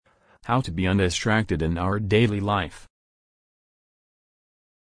How to be undistracted in our daily life.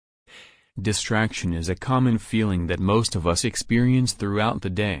 Distraction is a common feeling that most of us experience throughout the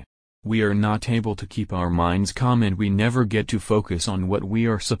day. We are not able to keep our minds calm and we never get to focus on what we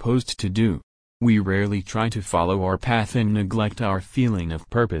are supposed to do. We rarely try to follow our path and neglect our feeling of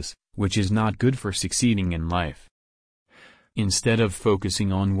purpose, which is not good for succeeding in life. Instead of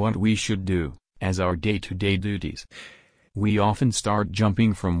focusing on what we should do, as our day-to-day duties, we often start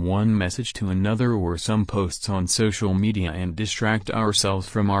jumping from one message to another or some posts on social media and distract ourselves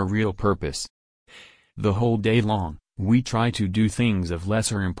from our real purpose. The whole day long, we try to do things of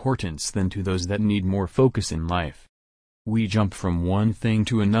lesser importance than to those that need more focus in life. We jump from one thing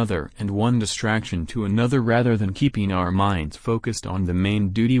to another and one distraction to another rather than keeping our minds focused on the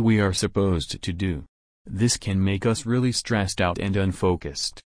main duty we are supposed to do. This can make us really stressed out and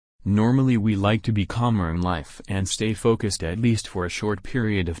unfocused. Normally we like to be calmer in life and stay focused at least for a short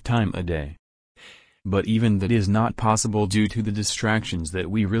period of time a day. But even that is not possible due to the distractions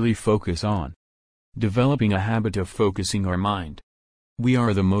that we really focus on. Developing a habit of focusing our mind. We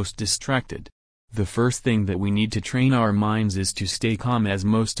are the most distracted. The first thing that we need to train our minds is to stay calm, as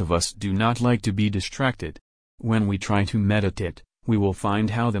most of us do not like to be distracted. When we try to meditate, we will find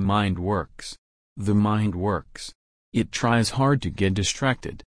how the mind works. The mind works. It tries hard to get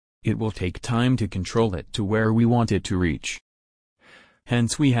distracted. It will take time to control it to where we want it to reach.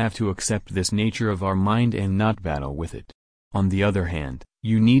 Hence we have to accept this nature of our mind and not battle with it. On the other hand,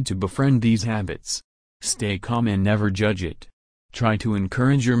 you need to befriend these habits. Stay calm and never judge it. Try to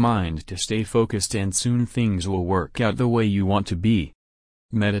encourage your mind to stay focused and soon things will work out the way you want to be.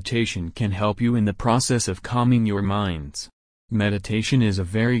 Meditation can help you in the process of calming your minds. Meditation is a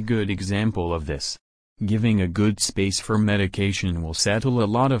very good example of this. Giving a good space for meditation will settle a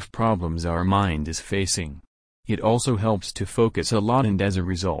lot of problems our mind is facing. It also helps to focus a lot, and as a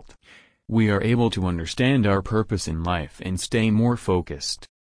result, we are able to understand our purpose in life and stay more focused.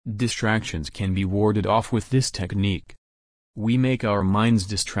 Distractions can be warded off with this technique. We make our minds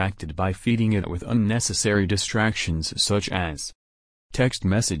distracted by feeding it with unnecessary distractions such as text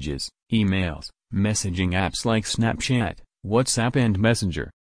messages, emails, messaging apps like Snapchat, WhatsApp and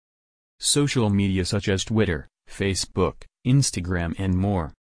Messenger, social media such as Twitter, Facebook, Instagram and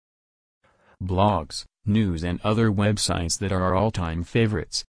more, blogs, news and other websites that are our all-time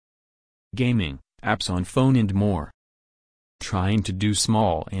favorites, gaming, apps on phone and more. Trying to do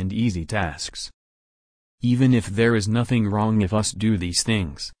small and easy tasks. Even if there is nothing wrong if us do these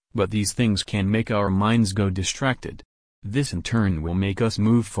things, but these things can make our minds go distracted. This in turn will make us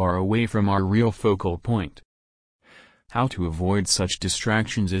move far away from our real focal point. How to avoid such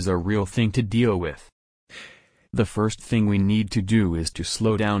distractions is a real thing to deal with. The first thing we need to do is to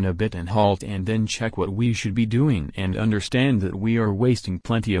slow down a bit and halt and then check what we should be doing and understand that we are wasting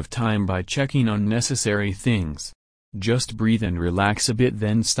plenty of time by checking unnecessary things. Just breathe and relax a bit,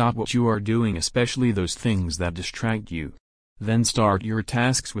 then stop what you are doing, especially those things that distract you. Then start your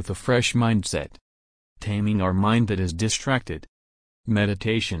tasks with a fresh mindset. Taming our mind that is distracted.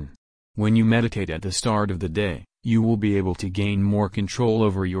 Meditation. When you meditate at the start of the day, you will be able to gain more control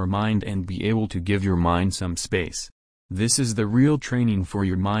over your mind and be able to give your mind some space. This is the real training for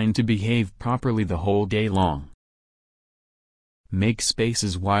your mind to behave properly the whole day long. Make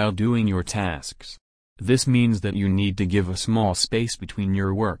spaces while doing your tasks. This means that you need to give a small space between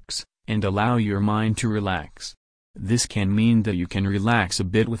your works, and allow your mind to relax. This can mean that you can relax a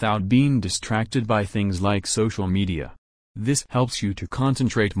bit without being distracted by things like social media. This helps you to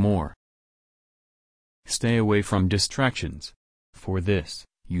concentrate more. Stay away from distractions. For this,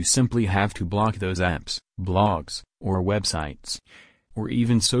 you simply have to block those apps, blogs, or websites, or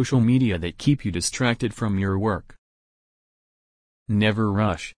even social media that keep you distracted from your work. Never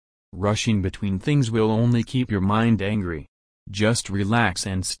rush. Rushing between things will only keep your mind angry. Just relax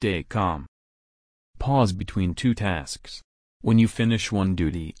and stay calm. Pause between two tasks. When you finish one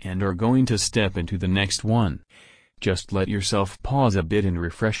duty and are going to step into the next one, just let yourself pause a bit and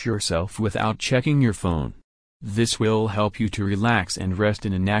refresh yourself without checking your phone. This will help you to relax and rest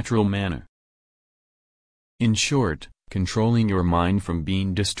in a natural manner. In short, controlling your mind from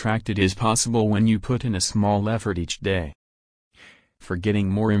being distracted is possible when you put in a small effort each day. For getting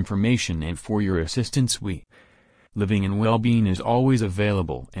more information and for your assistance, Living in Well-Being is always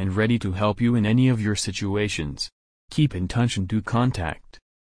available and ready to help you in any of your situations. Keep in touch and do contact.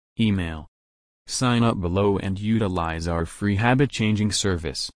 Email. Sign up below and utilize our free habit-changing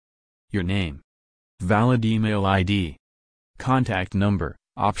service. Your name. Valid email ID. Contact number,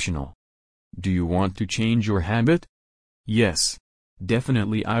 optional. Do you want to change your habit? Yes.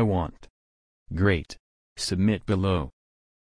 Definitely I want. Great. Submit below.